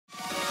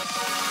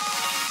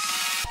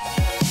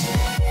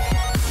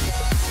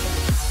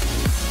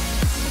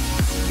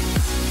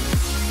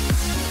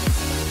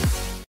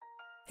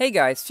Hey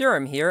guys,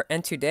 Serum here,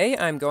 and today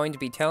I'm going to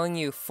be telling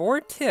you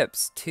 4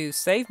 tips to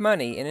save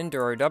money in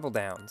Enduro Double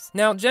Downs.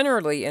 Now,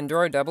 generally,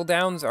 Enduro Double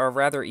Downs are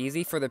rather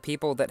easy for the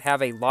people that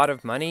have a lot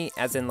of money,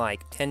 as in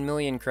like 10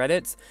 million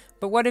credits,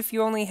 but what if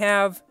you only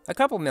have a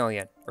couple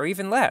million, or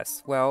even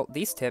less? Well,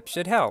 these tips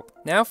should help.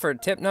 Now for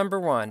tip number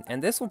 1,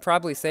 and this will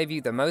probably save you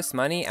the most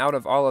money out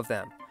of all of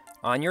them.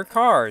 On your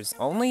cars,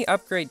 only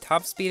upgrade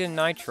top speed and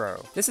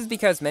nitro. This is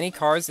because many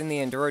cars in the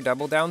Enduro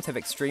Double Downs have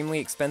extremely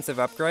expensive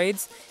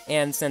upgrades,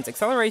 and since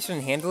acceleration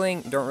and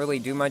handling don't really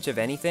do much of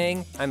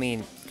anything,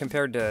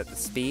 compared to the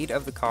speed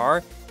of the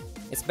car,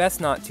 it's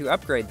best not to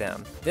upgrade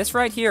them. This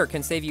right here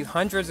can save you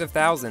hundreds of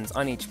thousands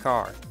on each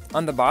car.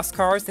 On the boss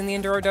cars in the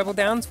Enduro Double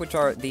Downs, which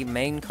are the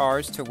main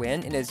cars to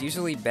win, it is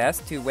usually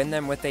best to win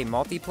them with a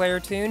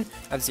multiplayer tune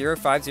of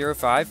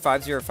 0505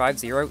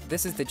 5050.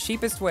 This is the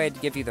cheapest way to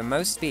give you the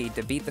most speed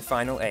to beat the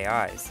final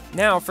AIs.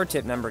 Now for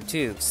tip number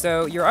 2.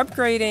 So you're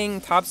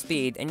upgrading top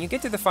speed and you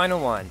get to the final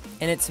one,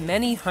 and it's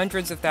many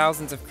hundreds of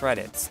thousands of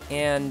credits.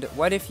 And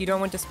what if you don't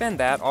want to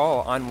spend that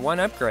all on one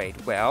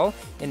upgrade? Well,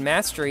 in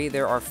Mastery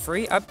there are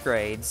free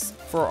upgrades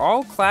for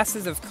all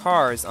classes of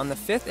cars on the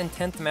 5th and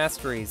 10th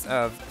masteries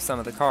of some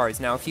of the cars.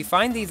 Now, if you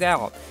find these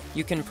out,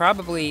 you can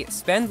probably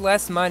spend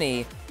less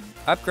money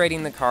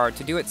upgrading the car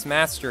to do its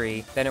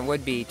mastery than it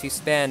would be to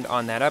spend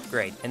on that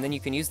upgrade. And then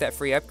you can use that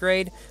free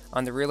upgrade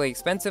on the really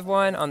expensive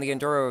one, on the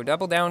Enduro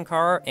Double Down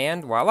car,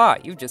 and voila,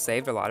 you've just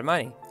saved a lot of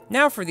money.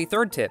 Now for the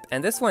third tip,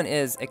 and this one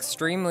is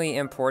extremely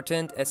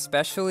important,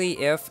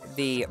 especially if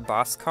the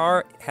boss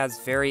car has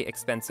very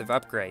expensive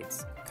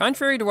upgrades.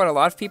 Contrary to what a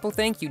lot of people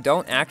think, you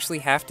don't actually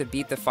have to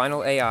beat the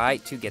final AI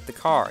to get the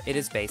car. It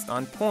is based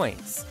on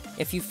points.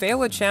 If you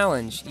fail a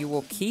challenge, you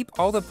will keep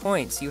all the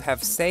points you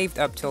have saved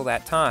up till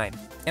that time.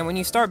 And when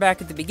you start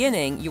back at the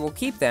beginning, you will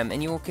keep them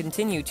and you will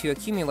continue to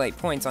accumulate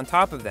points on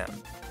top of them.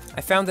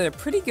 I found that a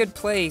pretty good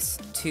place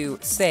to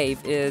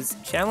save is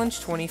Challenge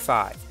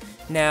 25.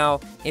 Now,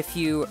 if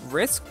you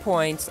risk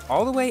points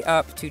all the way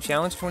up to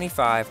Challenge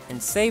 25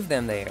 and save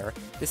them there,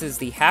 this is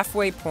the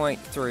halfway point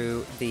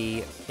through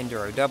the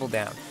Enduro Double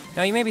Down.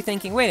 Now you may be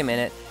thinking, wait a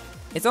minute,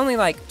 it's only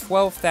like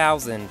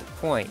 12,000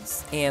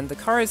 points, and the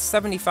car is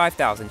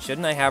 75,000.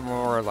 Shouldn't I have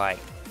more like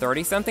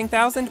 30-something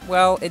thousand?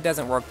 Well, it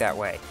doesn't work that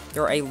way.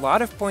 There are a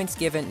lot of points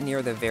given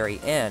near the very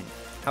end.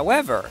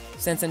 However,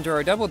 since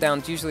Enduro Double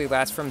Downs usually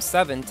last from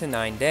 7 to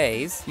 9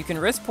 days, you can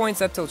risk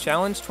points up till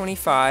Challenge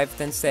 25,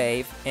 then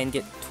save, and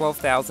get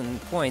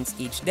 12,000 points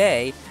each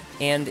day,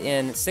 and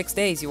in 6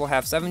 days you will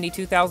have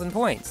 72,000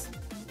 points,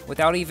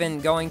 without even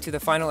going to the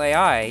final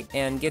AI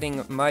and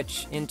getting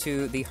much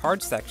into the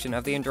hard section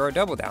of the Enduro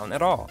Double Down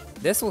at all.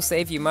 This will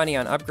save you money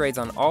on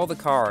upgrades on all the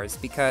cars,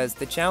 because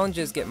the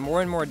challenges get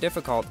more and more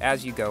difficult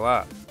as you go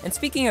up. And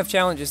speaking of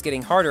challenges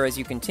getting harder as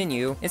you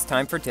continue, it's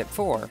time for tip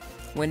 4.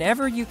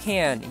 Whenever you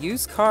can,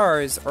 use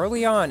cars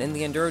early on in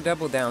the Enduro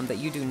Double Down that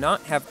you do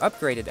not have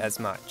upgraded as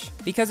much.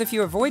 Because if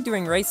you avoid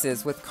doing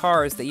races with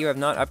cars that you have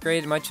not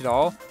upgraded much at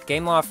all,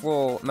 Gameloft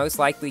will most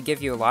likely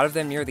give you a lot of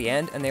them near the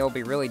end, and they will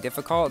be really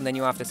difficult, and then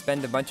you'll have to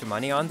spend a bunch of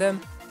money on them.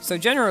 So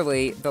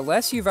generally, the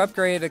less you've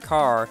upgraded a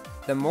car,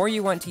 the more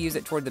you want to use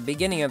it toward the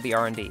beginning of the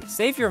R&D.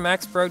 Save your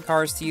max broed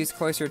cars to use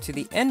closer to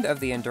the end of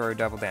the Enduro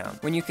Double Down,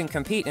 when you can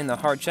compete in the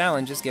hard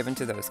challenges given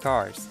to those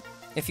cars.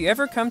 If you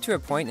ever come to a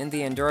point in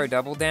the Enduro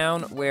Double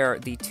Down where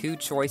the 2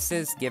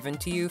 choices given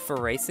to you for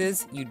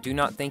races you do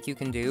not think you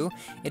can do,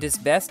 it is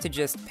best to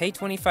just pay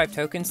 25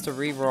 tokens to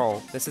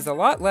re-roll. This is a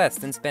lot less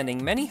than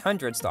spending many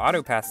hundreds to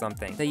auto-pass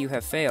something that you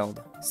have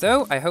failed.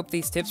 So, I hope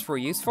these tips were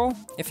useful.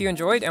 If you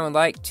enjoyed and would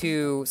like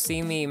to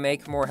see me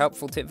make more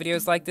helpful tip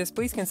videos like this,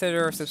 please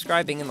consider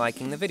subscribing and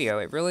liking the video.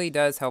 It really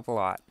does help a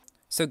lot.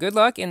 So good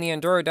luck in the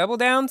Enduro Double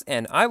Downs,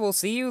 and I will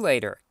see you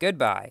later.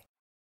 Goodbye.